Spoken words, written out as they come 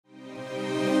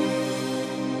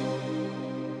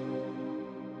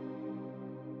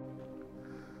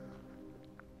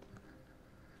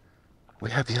We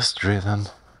have just driven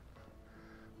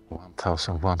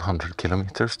 1,100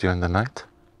 kilometers during the night.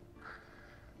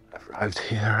 Arrived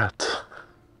here at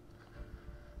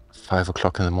 5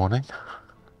 o'clock in the morning.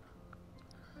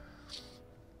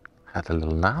 Had a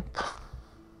little nap.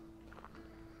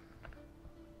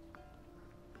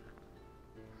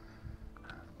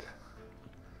 And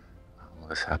I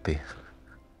was happy.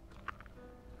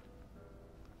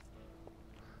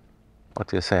 What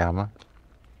do you say, Aamu?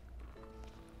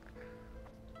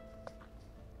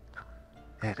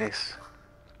 It is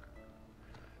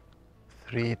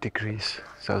 3 degrees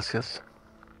Celsius.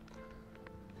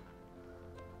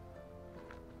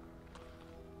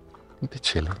 A bit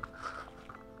chilly.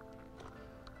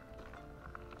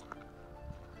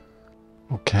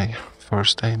 Okay,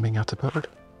 first aiming at the bird.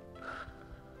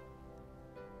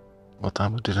 But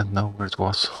Aamu didn't know where it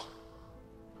was.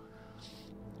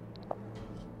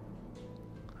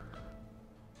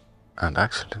 And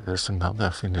actually there's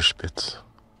another Finnish Spitz.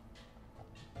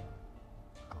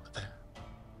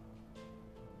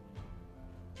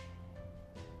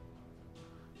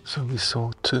 So we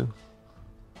saw 2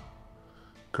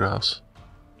 grouse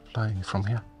flying from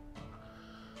here.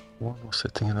 One was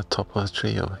sitting in the top of the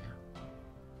tree over here.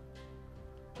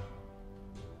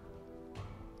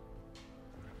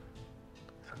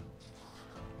 So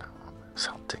now I'm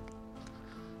hunting.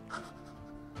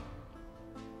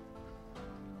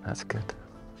 That's good.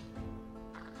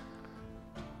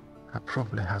 I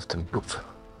probably have to move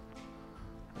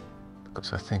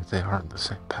because I think they are on the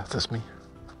same path as me.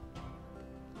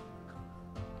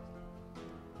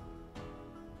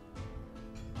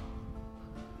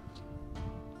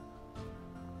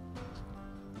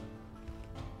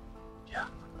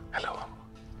 Hello.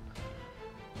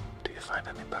 Do you find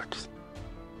any birds?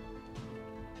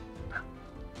 No.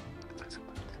 Find some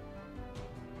birds.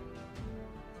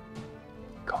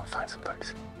 Go and find some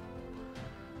birds.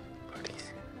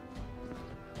 Birdies.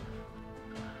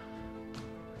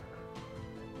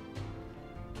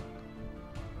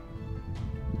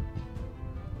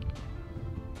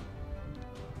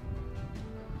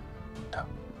 No,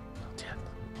 not yet.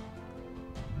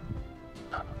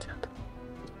 No, not yet.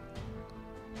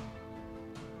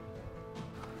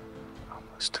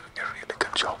 Aamu's doing a really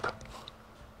good job.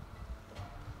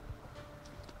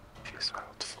 She's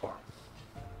out for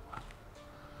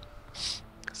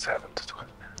 7 to 12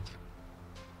 minutes.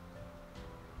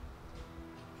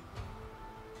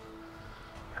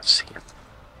 I've seen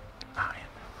 9.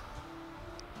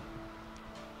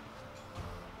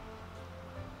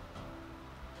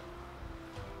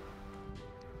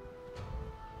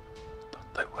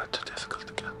 But they were too difficult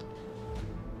to get.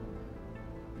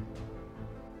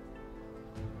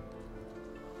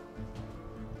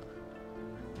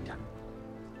 Yeah.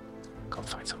 Go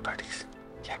find some birdies.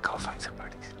 Yeah, go find some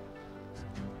birdies.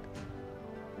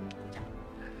 Yeah.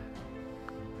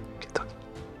 Good talking.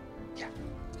 Yeah.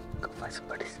 Go find some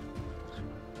birdies.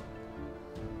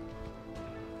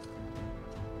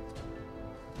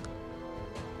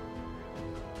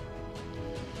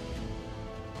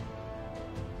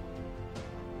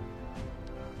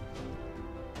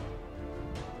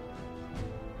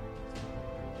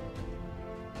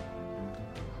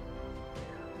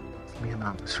 Me and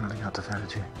Aamu's running out of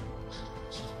energy.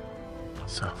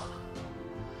 So,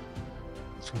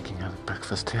 thinking of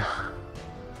breakfast here.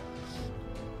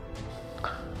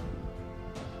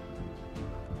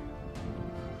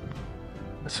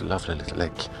 It's a lovely little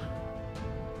lake.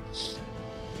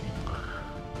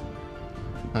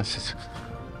 This is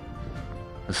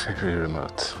very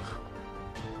remote.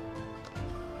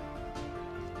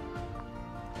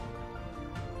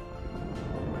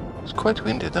 It's quite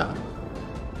windy though.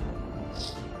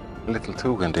 A little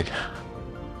too windy.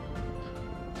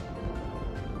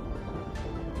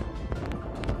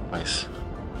 Nice.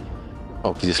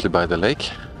 Obviously by the lake.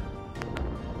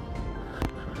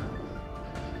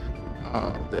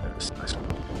 Oh, there's a nice one.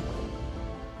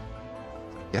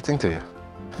 Getting to you.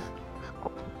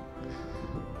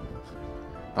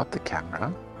 Not the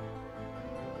camera.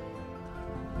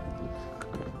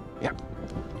 Yeah.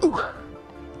 Ooh.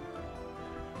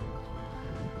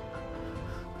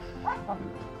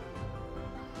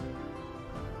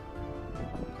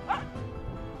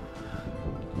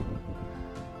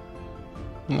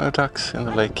 No ducks in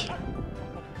the lake.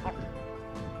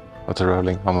 Water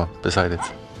rolling Aamu beside it.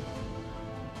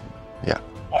 Yeah.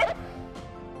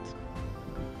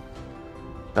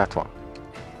 That one.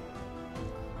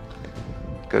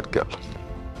 Good girl.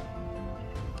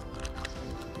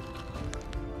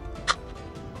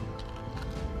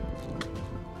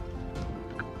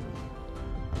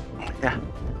 Yeah.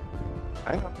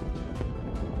 Hang on.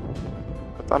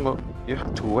 But Aamu, You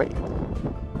have to wait.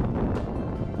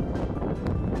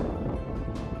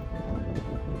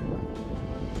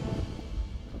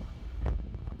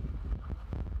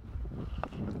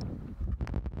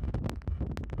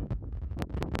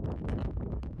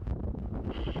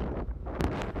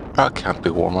 I can't be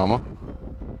warm, Aamu.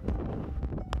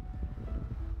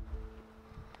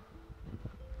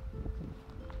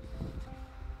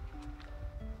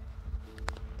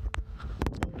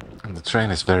 And the train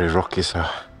is very rocky, so I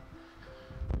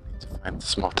need to find the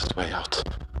smartest way out.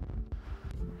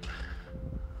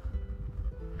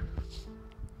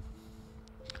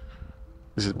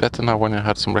 Is it better now when you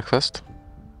had some breakfast?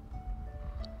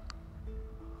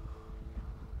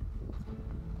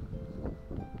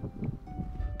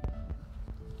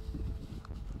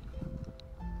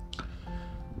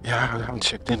 Yeah, I haven't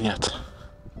checked in yet.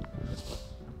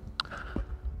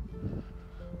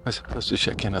 I was supposed to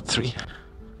check in at 3,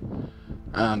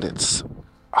 and it's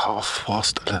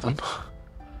 11:30.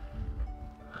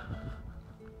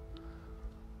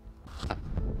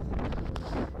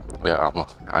 Yeah, Aamu,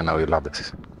 I know you love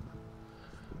this.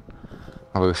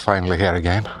 Are we finally here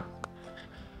again?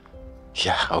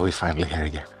 Yeah, are we finally here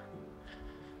again?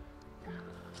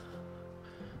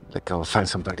 Let's go find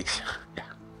some buddies. Yeah.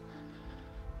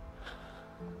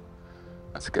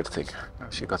 That's a good thing.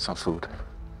 She got some food.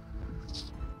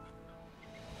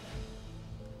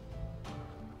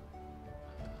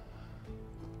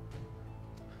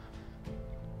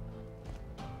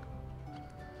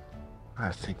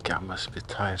 I think I must be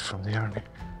tired from the journey.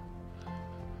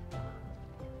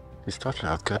 She started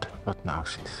out good, but now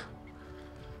she's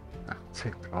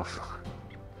tapered off.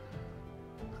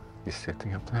 She's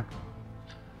sitting up there,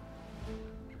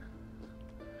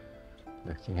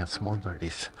 looking at small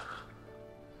birdies.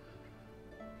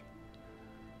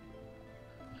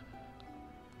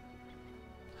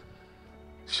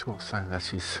 Sure sign that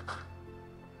she's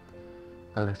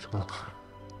a little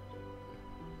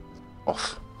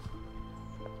off.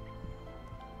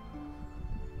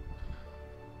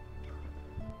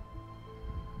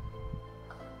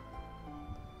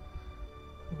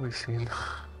 We've seen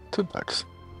 2 birds.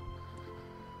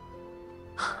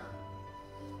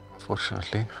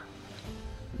 Unfortunately,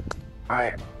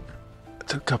 I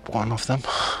took up one of them,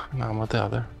 and I'm at the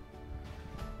other.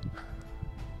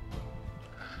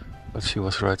 But she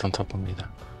was right on top of me then.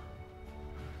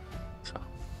 So,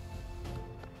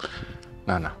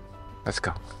 no, let's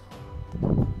go.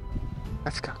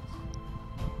 Let's go.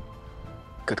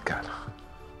 Good girl.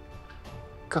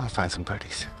 Go and find some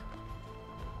birdies.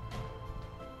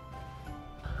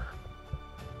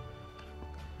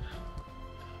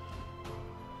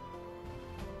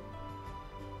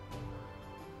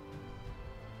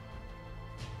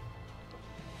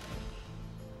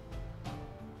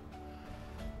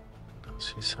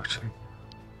 She's searching.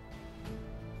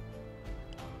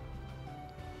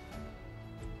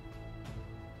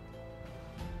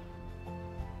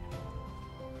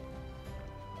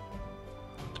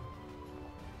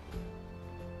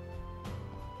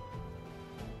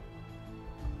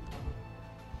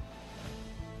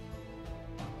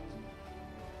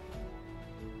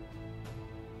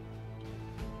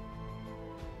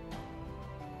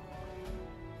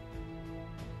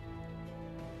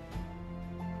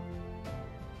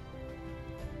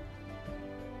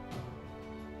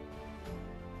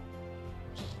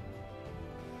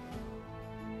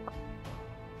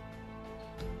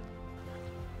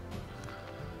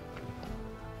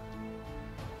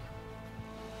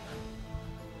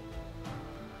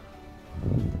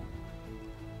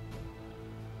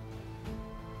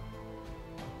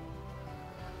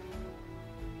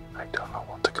 I don't know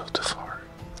want to go too far.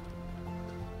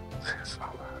 There's no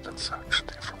that's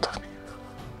actually in front of me.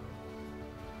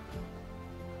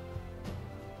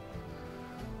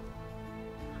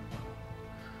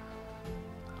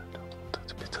 I don't want that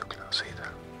to be too close either.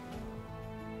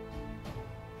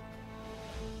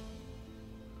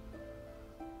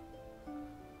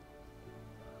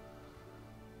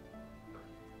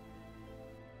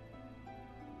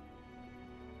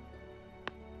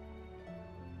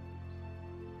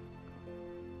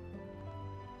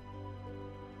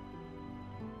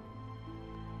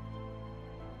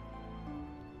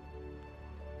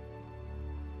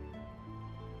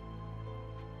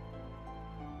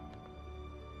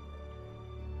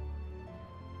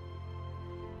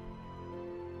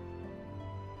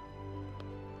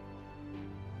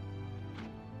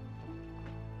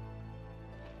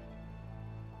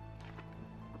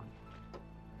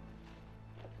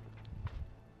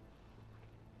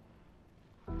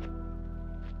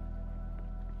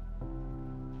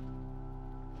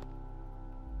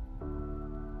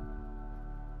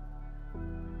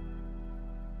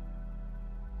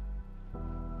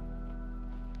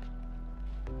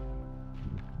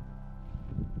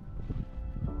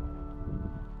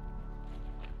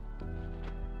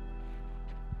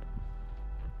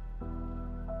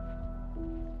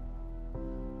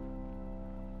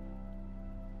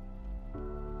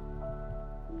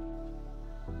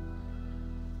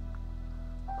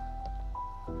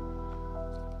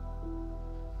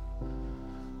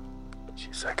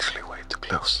 She's actually way too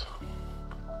close.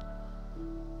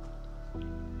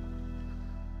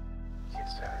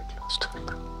 She's very close to me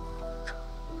now.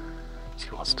 She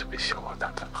wants to be sure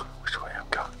that which way I'm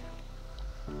going.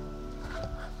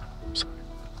 I'm sorry.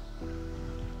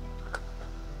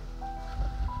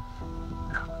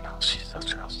 Now she's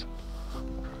search out.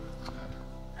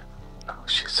 Now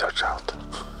she's search out.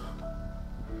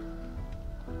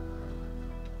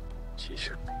 She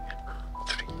should be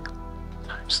 3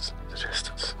 times the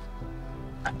distance,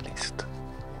 at least.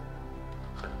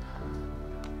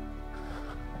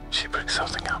 She brings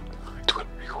something up, it will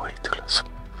be way too close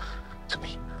to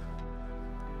me.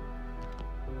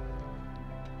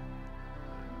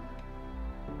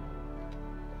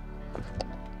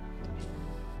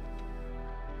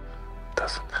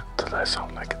 Doesn't I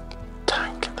sound like a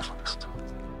tank in the forest?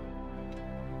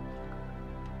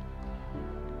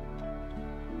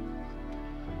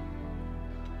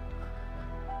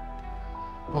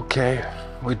 Okay,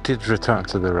 we did return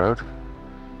to the road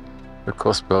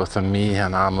because both me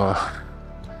and Aamu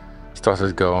started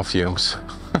to go on fumes.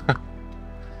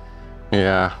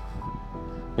 Yeah,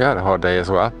 you had a hard day as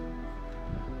well.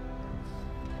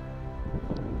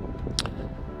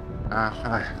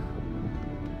 I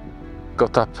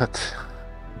got up at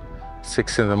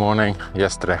 6 in the morning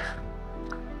yesterday.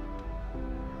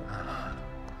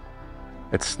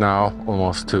 It's now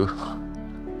almost 2,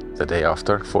 the day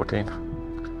after, 14.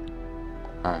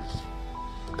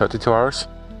 32 hours.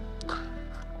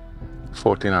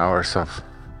 14 hours of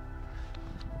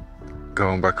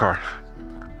going by car.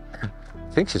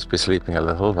 I think she's been sleeping a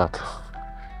little, but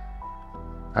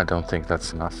I don't think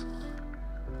that's enough.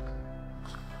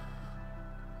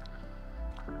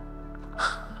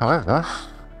 However,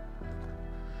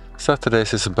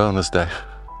 Saturdays is a bonus day.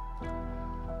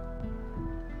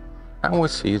 And we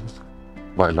see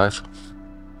wildlife,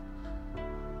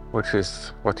 which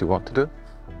is what you want to do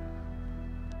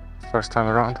first time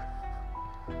around.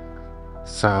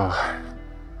 So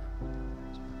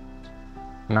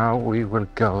now we will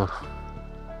go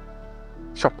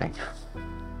shopping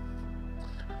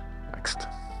next.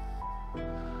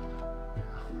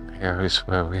 Here is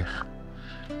where we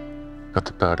got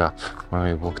the bird up when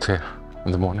we walked here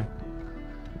in the morning.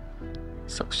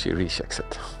 So she rechecks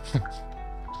it.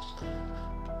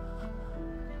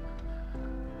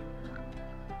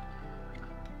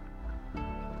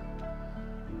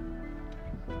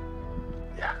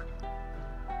 Yeah.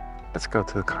 Let's go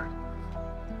to the car.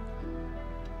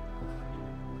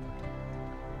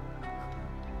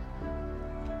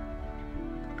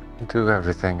 Do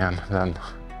everything and then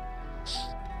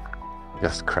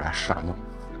just crash.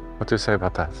 What do you say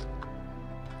about that?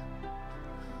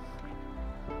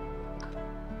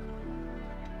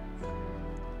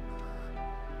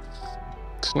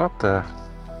 It's not the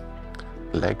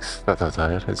legs that are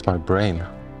tired, it's my brain.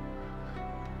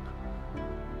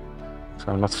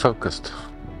 So I'm not focused.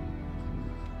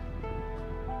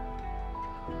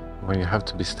 When you have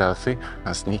to be stealthy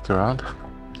and sneak around,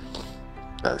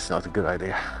 that's not a good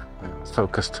idea. When you're not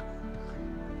focused.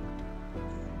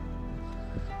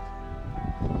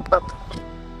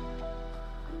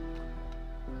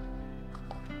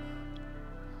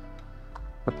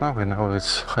 But now we know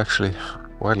it's actually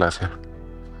wildlife here.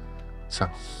 So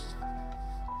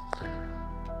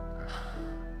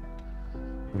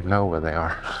we know where they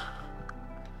are.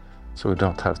 So we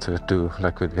don't have to do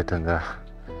like we did in the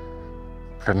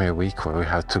premiere week where we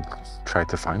had to try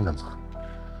to find them.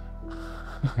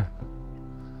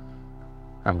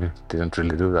 And we didn't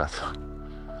really do that.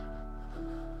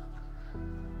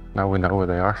 Now we know where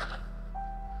they are.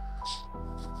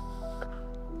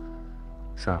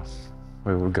 So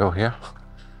we will go here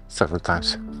several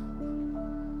times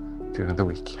during the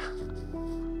week.